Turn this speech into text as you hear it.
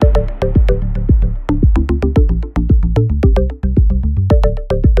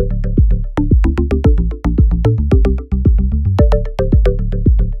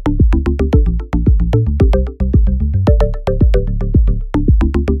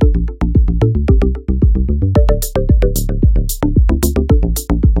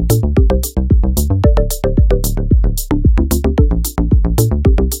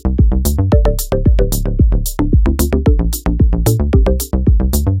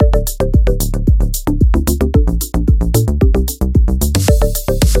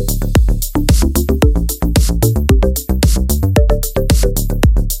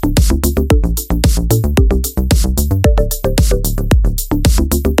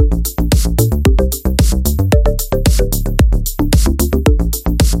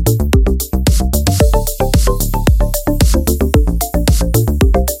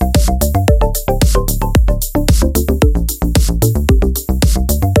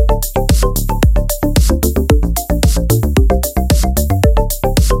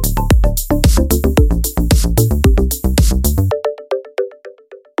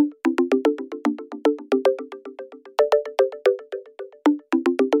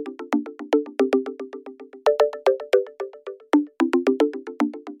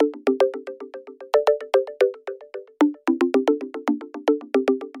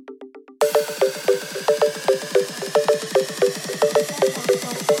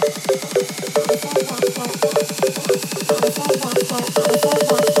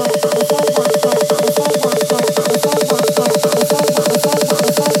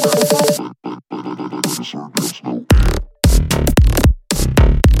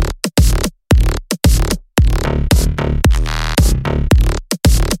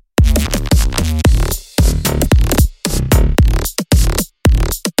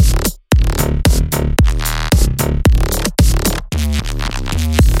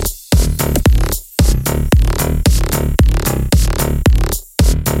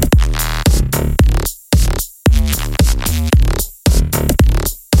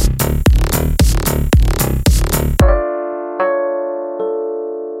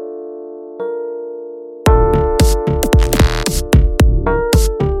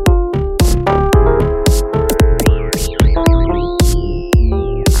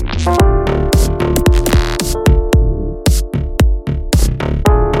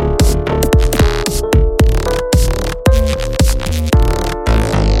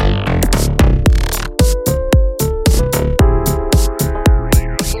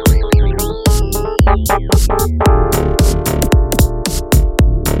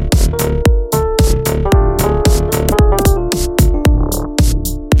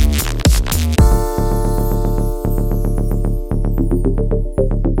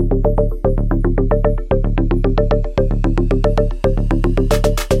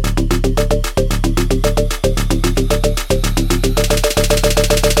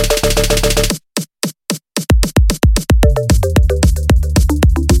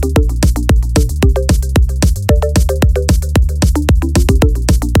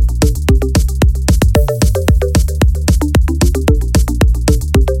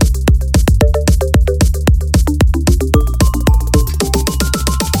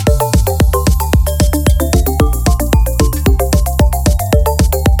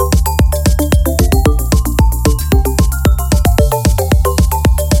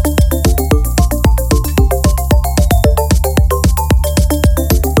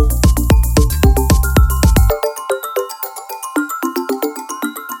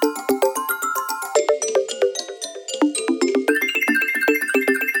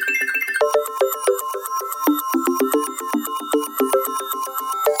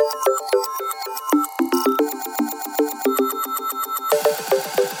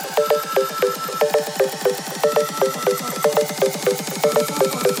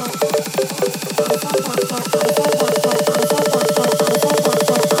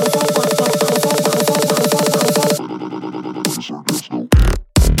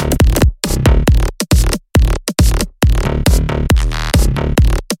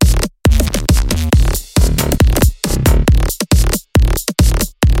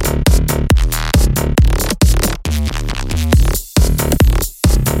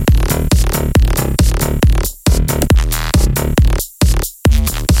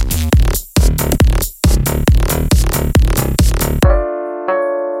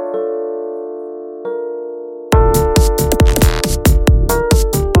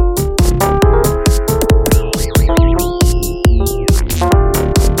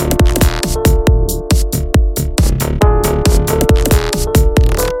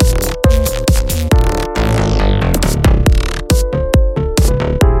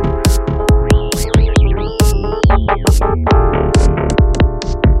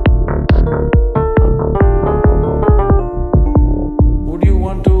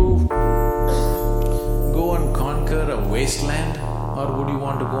wasteland, or would you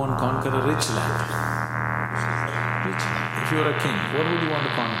want to go and conquer a rich land? Rich land. If you were a king, what would you want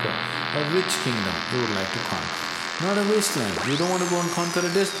to conquer? A rich kingdom you would like to conquer, not a wasteland. You don't want to go and conquer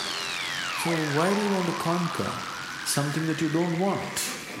a desert. So why do you want to conquer something that you don't want?